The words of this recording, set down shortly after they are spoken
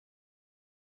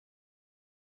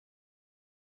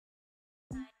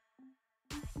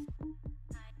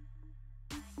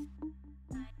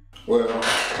Well,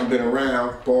 I've been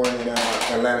around, born in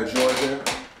Atlanta, Georgia.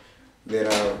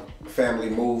 Then family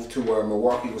moved to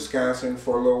Milwaukee, Wisconsin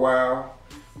for a little while.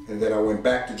 And then I went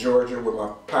back to Georgia with my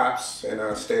pops and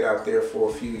I stayed out there for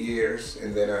a few years.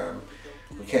 And then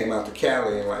we came out to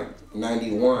Cali in like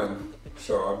 '91.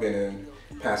 So I've been in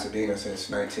Pasadena since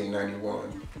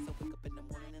 1991.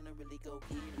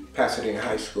 Pasadena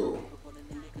High School,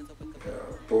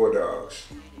 Bulldogs.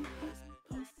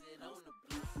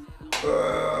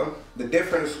 The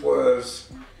difference was,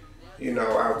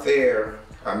 out there,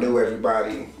 I knew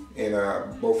everybody in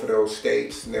both of those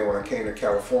states. And then when I came to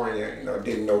California,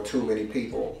 didn't know too many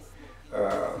people.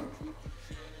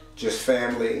 Just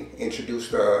family,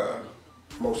 introduced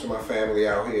most of my family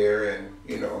out here and,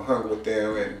 hung with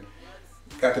them and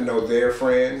got to know their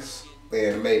friends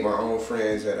and made my own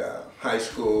friends at high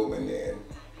school. And then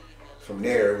from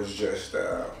there, it was just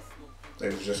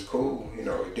cool.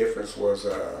 The difference was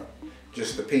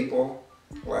just the people.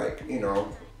 Like,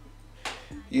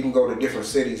 you can go to different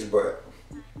cities, but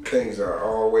things are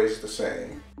always the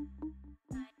same.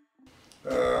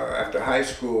 After high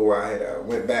school, I had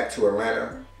went back to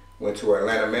Atlanta, went to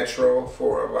Atlanta Metro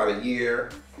for about a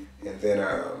year, and then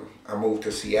I moved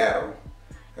to Seattle,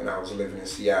 and I was living in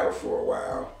Seattle for a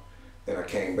while. Then I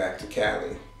came back to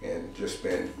Cali and just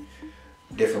been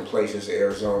different places,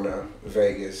 Arizona,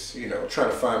 Vegas, trying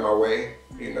to find my way,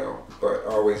 but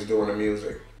always doing the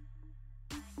music.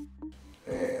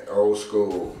 And old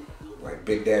school, like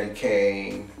Big Daddy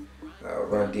Kane,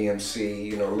 Run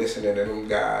DMC, listening to them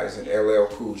guys, and LL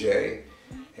Cool J,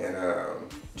 and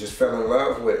just fell in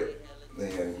love with it.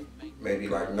 Then maybe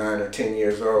like 9 or 10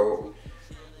 years old,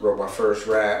 wrote my first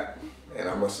rap, and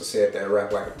I must have said that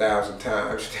rap like 1,000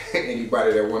 times to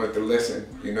anybody that wanted to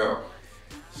listen,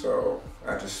 So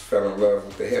I just fell in love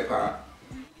with the hip hop.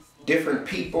 Different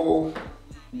people,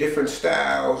 different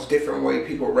styles, different way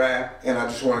people rap, and I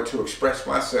just wanted to express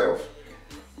myself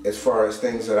as far as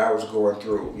things that I was going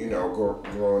through,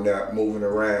 growing up, moving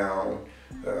around,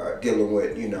 dealing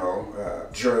with,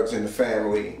 drugs in the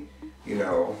family,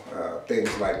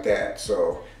 things like that.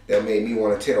 So that made me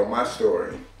want to tell my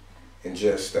story and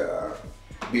just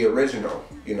be original,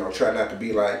 try not to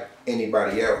be like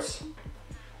anybody else.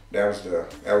 That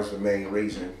was the main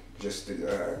reason, just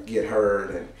to get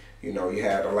heard. And you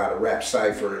had a lot of rap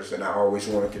ciphers, and I always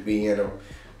wanted to be in them.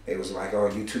 It was like, oh,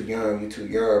 you too young, you too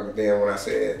young. But then when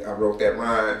I wrote that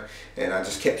rhyme, and I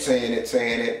just kept saying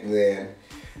it, and then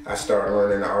I started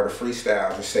learning the art of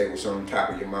freestyle, just say what's on the top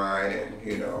of your mind,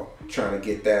 and trying to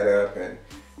get that up, and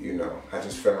I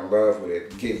just fell in love with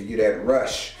it. Give you that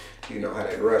rush, how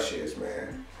that rush is,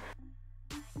 man.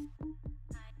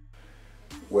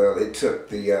 Well, it took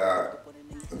the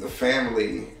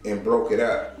family and broke it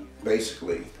up,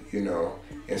 basically,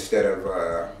 instead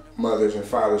of mothers and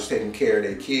fathers taking care of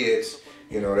their kids,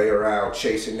 they were out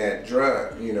chasing that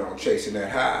drug, chasing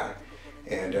that high.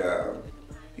 And,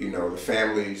 the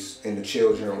families and the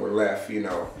children were left,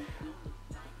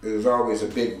 there was always a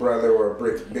big brother or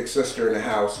a big sister in the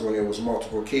house when there was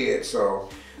multiple kids. So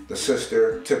the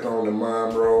sister took on the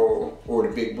mom role, or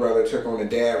the big brother took on the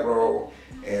dad role.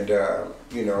 And,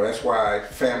 that's why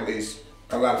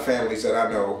a lot of families that I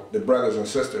know, the brothers and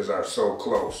sisters are so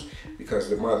close, because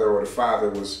the mother or the father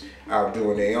was out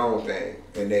doing their own thing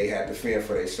and they had to fend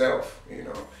for themselves,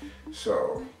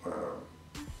 So,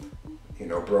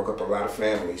 broke up a lot of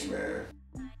families, man.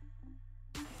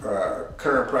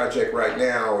 Current project right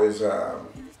now is,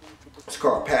 it's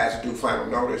called Past Due Final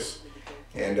Notice.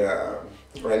 And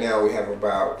right now we have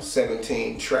about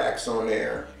 17 tracks on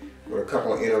there with a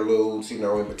couple of interludes,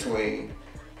 in between.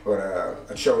 But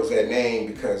I chose that name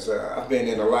because I've been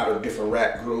in a lot of different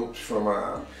rap groups, from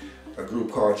a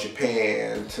group called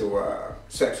Japan to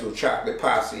Sexual Chocolate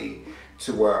Posse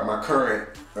to my current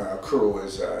crew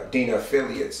is Dena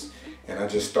Affiliates. And I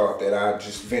just thought that I'd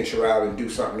just venture out and do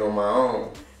something on my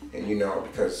own. And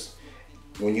because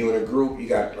when you're in a group, you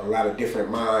got a lot of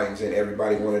different minds and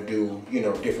everybody want to do,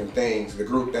 different things. The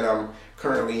group that I'm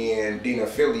currently in, Dena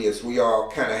Affiliates, we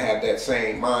all kind of have that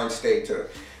same mind state to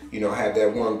have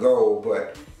that one goal.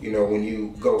 But when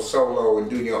you go solo and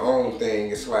do your own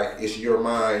thing, it's like it's your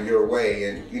mind, your way,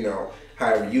 and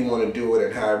however you want to do it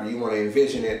and however you want to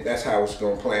envision it, that's how it's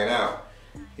going to plan out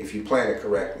if you plan it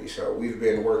correctly. So we've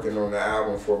been working on the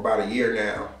album for about a year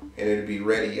now, and it'll be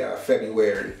ready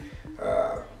February,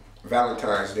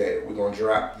 Valentine's Day. We're going to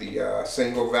drop the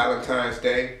single Valentine's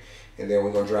Day, and then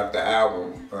we're going to drop the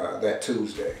album that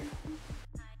Tuesday.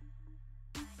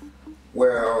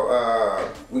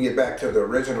 Well, we get back to the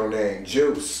original name,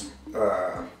 Juice.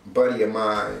 Buddy of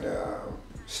mine,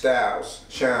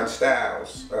 Sean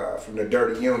Styles, from the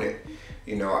Dirty Unit.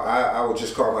 You know, I would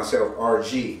just call myself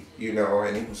RG, you know,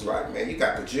 and he was like, man, you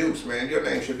got the juice, man. Your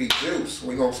name should be Juice.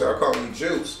 We're going to start calling you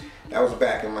Juice. That was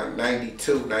back in like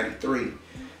 92, 93.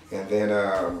 And then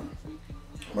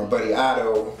my buddy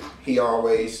Otto, he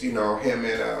always, you know, him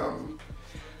and,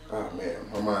 oh man,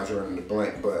 my mind's running the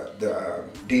blank, but the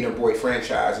DenaBoy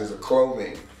franchise is a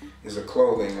clothing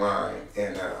line.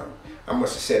 And I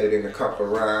must have said it in a couple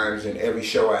of rhymes, and every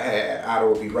show I had,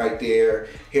 Otto would be right there.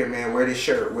 Here, man, wear this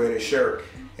shirt, wear this shirt.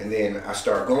 And then I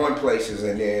start going places,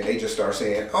 and then they just start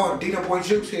saying, oh, DenaBoy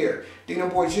Juce here,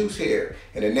 DenaBoy Juce here.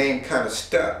 And the name kind of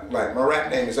stuck. Like, my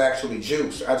rap name is actually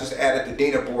Juice. I just added the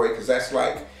DenaBoy because that's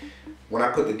like, when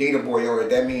I put the DenaBoy on it,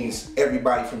 that means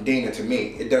everybody from Dena to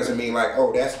me. It doesn't mean like,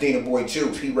 oh, that's DenaBoy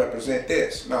Juce, he represent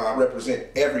this. No, I represent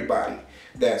everybody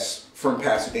that's from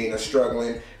Pasadena,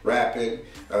 struggling, rapping,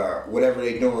 whatever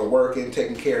they doing, working,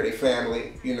 taking care of their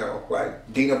family. You know,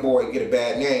 like DenaBoy get a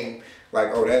bad name,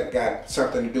 like, oh, that got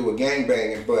something to do with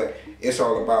gangbanging, but it's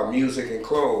all about music and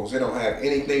clothes. It don't have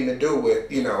anything to do with,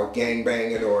 you know,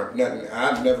 gangbanging or nothing.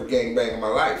 I've never gangbanged in my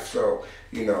life, so,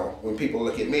 you know, when people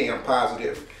look at me, I'm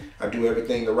positive. I do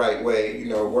everything the right way, you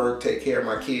know, work, take care of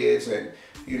my kids, and,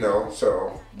 you know,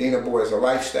 so DenaBoy is a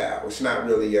lifestyle. It's not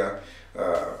really a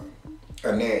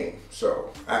name.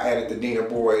 So I added the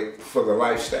DenaBoy for the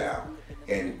lifestyle,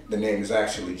 and the name is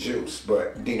actually Juice,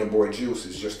 but DenaBoy Juice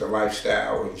is just a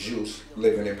lifestyle of Juice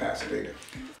living in Pasadena.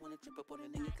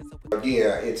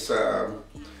 Yeah, it's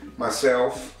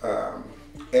myself,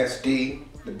 SD,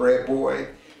 the Bread Boy.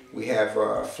 We have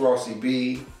Flossy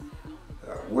B.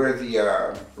 We're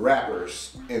the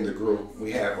rappers in the group.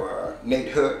 We have Nate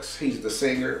Hooks, he's the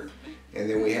singer, and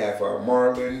then we have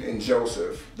Marlon and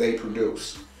Joseph, they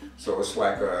produce. So it's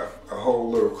like a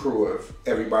whole little crew of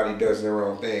everybody does their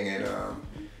own thing, and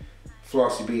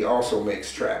Flossy B also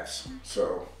makes tracks.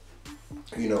 So,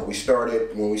 you know, when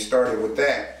we started with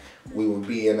that, we would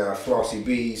be in Flossy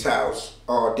B's house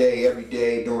all day, every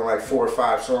day, doing like 4 or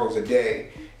 5 songs a day.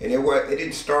 And it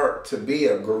didn't start to be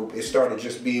a group. It started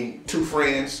just being 2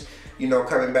 friends, you know,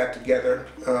 coming back together.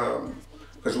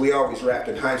 Because we always rapped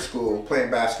in high school,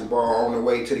 playing basketball, on the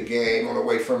way to the game, on the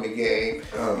way from the game,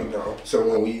 you know. So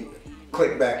when we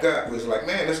clicked back up, it was like,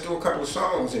 man, let's do a couple of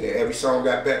songs. And then every song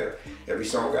got better. Every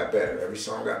song got better. Every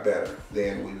song got better.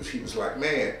 Then he was like,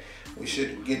 man, we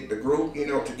should get the group, you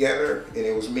know, together. And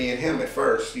it was me and him at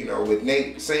first, you know, with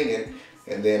Nate singing.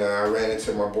 And then I ran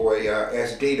into my boy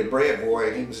SD, the Bread Boy,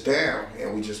 and he was down.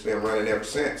 And we just been running ever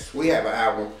since. We have an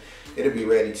album. It'll be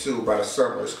ready too by the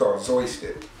summer. It's called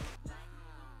Zoisted.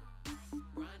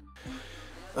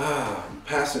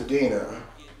 Pasadena,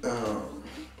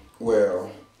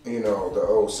 well, you know, the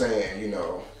old saying, you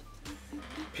know,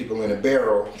 people in a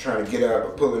barrel trying to get up or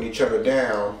pulling each other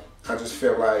down. I just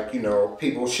feel like, you know,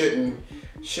 people shouldn't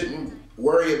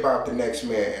worry about the next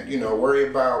man, you know, worry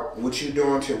about what you're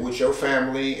doing with your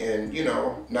family, and, you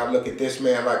know, not look at this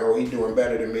man like, oh, he doing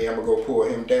better than me, I'm gonna go pull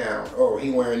him down. Oh, he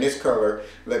wearing this color,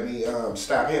 let me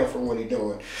stop him from what he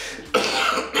doing.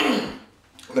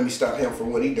 Let me stop him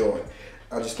from what he doing.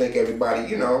 I just think everybody,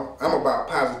 you know, I'm about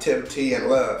positivity and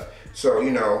love. So,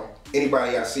 you know,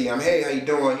 anybody I see, hey, how you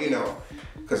doing, you know,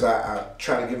 because I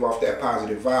try to give off that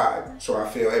positive vibe. So I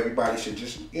feel everybody should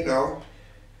just, you know,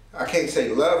 I can't say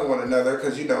love one another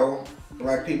because, you know,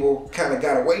 black people kind of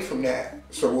got away from that.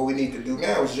 So what we need to do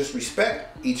now is just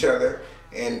respect each other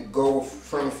and go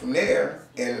from there.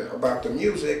 And about the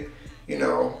music, you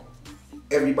know,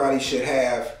 everybody should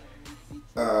have,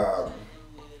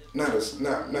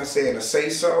 not saying a say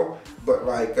so, but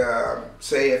like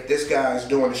say if this guy's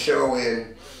doing a show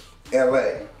in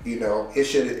LA, you know, it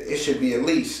should be at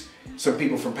least some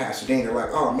people from Pasadena like,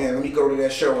 oh man, let me go to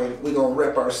that show and we're gonna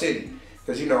rep our city.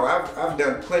 Because, you know, I've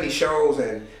done plenty shows,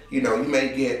 and, you know, you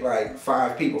may get like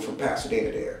 5 people from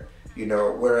Pasadena there, you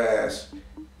know, whereas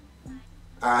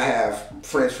I have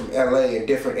friends from LA in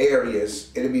different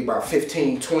areas, it'll be about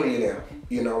 15, 20 of them.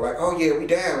 You know, like, oh yeah, we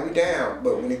down.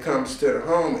 But when it comes to the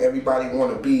home, everybody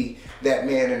want to be that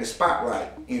man in the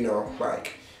spotlight. You know,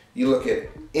 like, you look at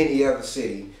any other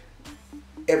city,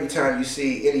 every time you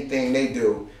see anything they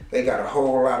do, they got a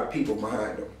whole lot of people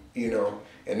behind them, you know.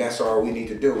 And that's all we need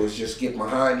to do is just get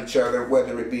behind each other,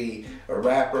 whether it be a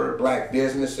rapper, black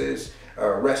businesses,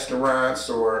 restaurants,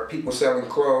 or people selling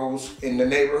clothes in the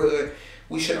neighborhood.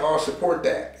 We should all support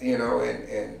that, you know,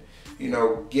 and you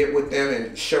know, get with them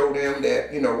and show them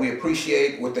that, you know, we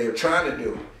appreciate what they're trying to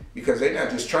do, because they're not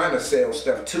just trying to sell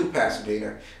stuff to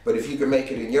Pasadena, but if you can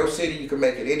make it in your city, you can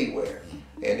make it anywhere.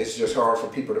 And it's just hard for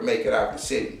people to make it out the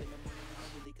city.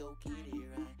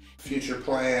 Future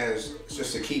plans is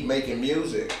just to keep making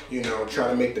music, you know,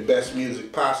 trying to make the best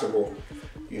music possible.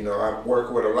 You know, I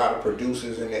work with a lot of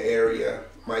producers in the area,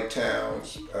 Mike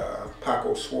Towns,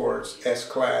 Paco Swartz,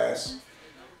 S-Class,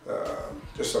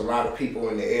 just a lot of people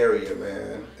in the area,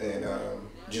 man, and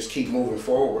just keep moving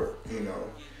forward, you know.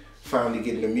 Finally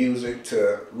getting the music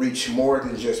to reach more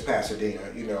than just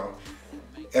Pasadena, you know.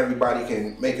 Everybody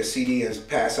can make a CD and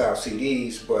pass out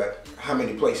CDs, but how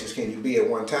many places can you be at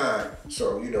one time?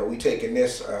 So, you know, we taking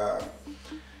this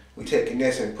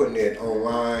and putting it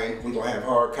online. We're gonna have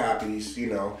hard copies, you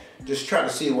know, just try to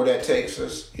see where that takes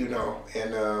us, you know.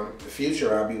 And the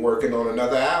future, I'll be working on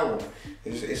another album.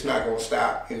 It's not gonna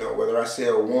stop, you know, whether I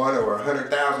sell 1 or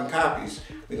 100,000 copies,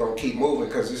 we're gonna keep moving,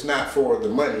 because it's not for the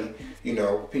money. You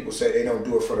know, people say they don't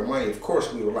do it for the money. Of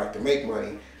course, we would like to make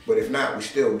money, but if not, we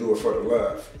still do it for the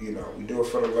love. You know, we do it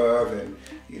for the love, and,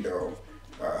 you know,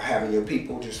 having your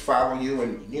people just follow you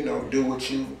and, you know, do what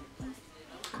you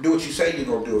say you're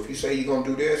gonna do. If you say you're gonna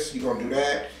do this, you're gonna do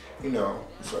that, you know.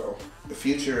 So the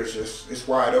future is just, it's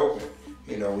wide open.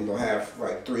 You know, we're gonna have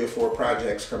like 3 or 4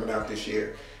 projects coming out this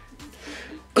year.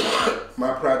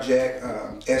 My project,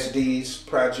 SD's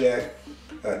project,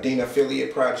 Dena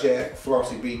Affiliate project,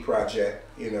 Flossy B project,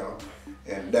 you know,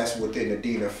 and that's within the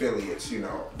Dena Affiliates, you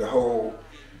know. The whole,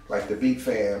 like the Beat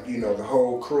Fam, you know, the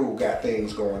whole crew got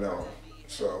things going on.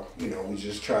 So, you know, we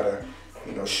just try to,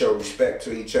 you know, show respect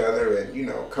to each other and, you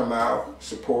know, come out,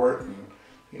 support, and,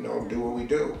 you know, do what we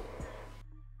do.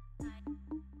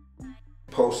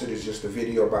 Posted is just a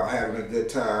video about having a good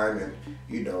time and,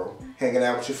 you know, hanging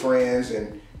out with your friends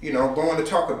and, you know, going to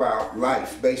talk about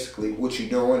life, basically, what you're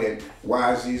doing and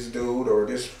why is this dude or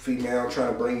this female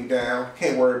trying to bring you down.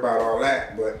 Can't worry about all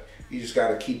that, but you just got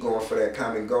to keep going for that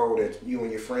common goal that you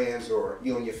and your friends or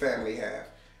you and your family have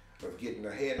of getting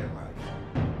ahead in life.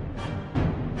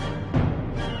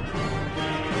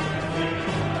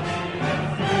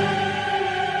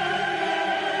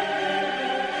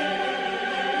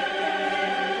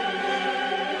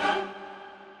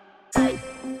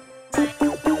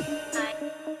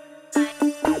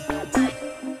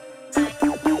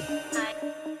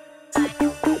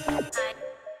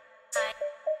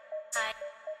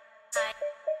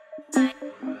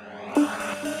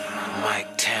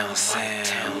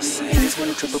 Niggas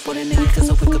wanna trip up on a nigga cause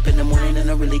I wake up in the morning and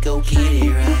I really go get it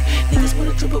right. Niggas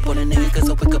wanna trip up on a nigga cause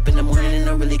I wake up in the morning and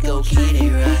I really go get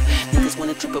it right. Niggas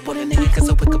wanna trip up on a nigga cause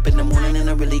I wake up in the morning and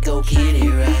I really go get it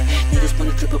right. Niggas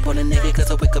wanna trip up on a nigga cause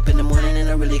I wake up in the morning and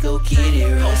I really go get it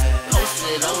right.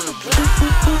 Posted on the block,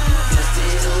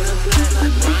 posted on the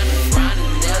block,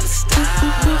 grinding, never stop.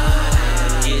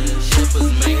 Getting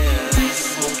chippers, man. We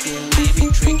smoking, we be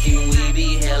drinking, we be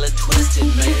hella twisted,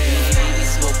 man. We be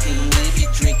smoking, we be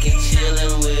drinking,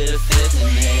 chillin' with a 50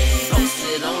 man.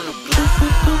 Posted on the block,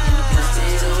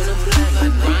 posted on the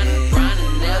block,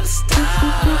 grinding, never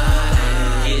stop.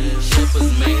 Getting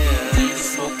chippers, man. We be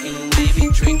smoking, we be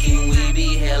drinking, we be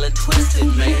hella twisted,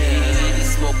 man. We be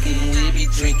smoking, we be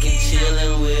drinking,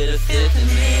 chillin' with a 50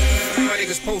 man. My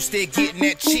niggas posted getting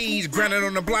that cheese, grinding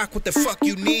on the block, what the fuck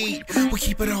you need? We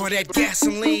keepin' all that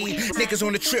gasoline. Niggas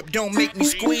on the trip don't make me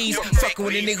squeeze. Fuckin'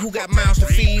 with a nigga who got mouths to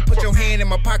feed. Put your hand in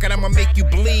my pocket, I'ma make you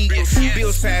bleed.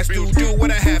 Bills past due, do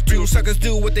what I have to. Suckers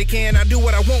do what they can, I do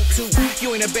what I want to.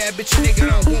 You ain't a bad bitch, nigga,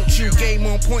 I don't want you. Game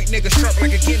on point, nigga, sharp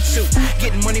like a Ginsu.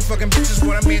 Getting money, fucking bitches,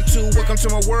 what I'm into. Welcome to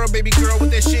my world, baby girl,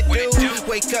 what that shit do?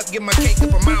 Wake up, get my cake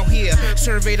up, I'm out here.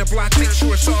 Survey the block, make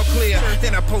sure it's all clear.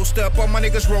 Then I post up, all my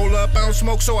niggas roll up. I don't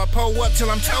smoke, so I pull up till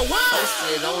I'm toe up.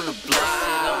 Posted on the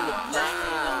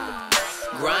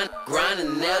block,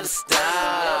 grinding, never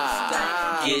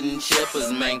stop. Getting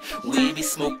chippers, man. We be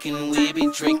smoking, we be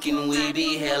drinking, we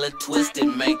be hella twisted,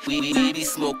 man. We be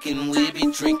smoking, we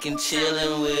be drinking,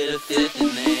 chillin' with a 50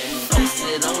 man.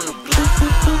 Posted on the block,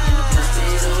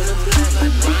 posted on the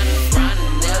block,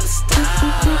 grinding, never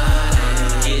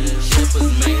stop. Getting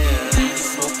chippers, man. We be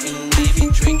smoking, we be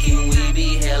drinking, we be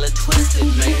hella twisted,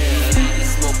 man. We be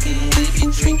smoking, we be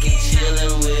drinking,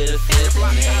 chillin' with a 50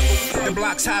 man. The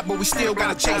block's hot, but we still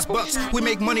gotta chase bucks. We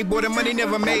make money, boy, the money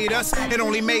never made us. It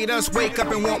only made us wake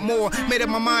up and want more. Made up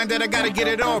my mind that I gotta get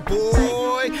it all,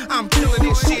 boy. I'm killing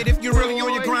this shit. If you're really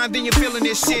on your grind, then you're feeling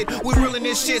this shit. We reeling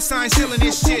this shit, sign sealing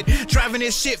this shit. Driving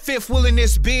this shit, fifth wheeling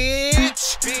this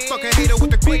bitch. Fuck a hater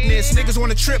with the quickness. Niggas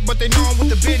wanna trip, but they know I'm with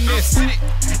the business.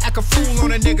 Act a fool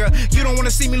on a nigga. You don't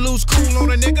wanna see me lose cool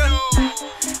on a nigga.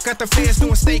 Got the fans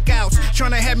doing stakeouts,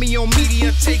 tryna have me on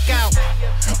media takeout.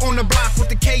 On the block with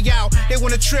the K out. They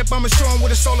wanna trip, I'ma show them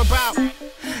what it's all about.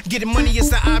 Getting money is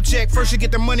the object. First you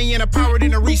get the money and the power,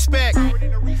 then the respect.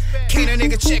 Can't a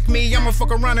nigga check me, I'ma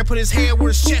fuck around and put his head where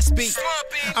his chest be.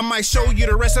 I might show you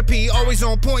the recipe, always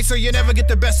on point so you never get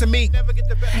the best of me.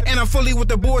 And I'm fully with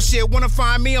the bullshit, wanna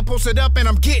find me, I'm posted up and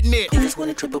I'm getting it. Niggas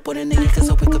wanna trip up on a nigga cause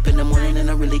I wake up in the morning and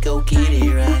I really go get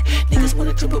it right. Niggas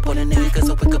wanna trip up on a nigga cause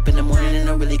I wake up in the morning and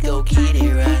I really go get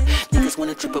it right. Niggas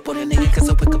wanna trip up on a nigga cause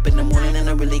I wake up in the morning and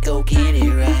I really go get it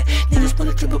right. Niggas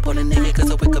wanna trip up on a nigga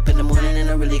cause I wake up in the morning and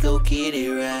I really go get it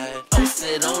right. I'm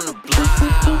sit on the block,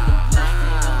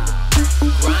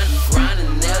 grind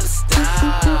and never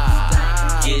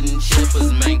stop. Getting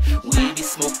chippers, man. We be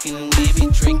smoking, we be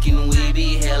drinking, we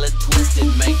be hella twisted,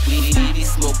 man. We be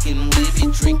smoking, we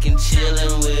be drinking,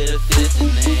 chilling with a fifth in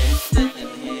hand.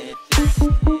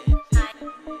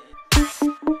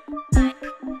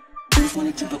 Niggas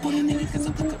wanna trip up on a nigga cause I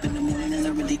wake up in the morning and I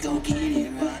really go get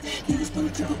it right. Niggas wanna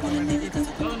trip up on a nigga cause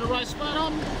I You in the right spot,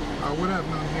 homie? What up,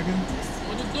 man, nigga?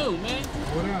 What it do, man?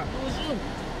 What up? Who was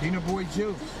you? DenaBoy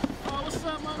Juce. Oh, what's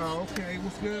up, man? Oh, okay.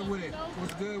 What's good with it?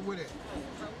 What's good with it?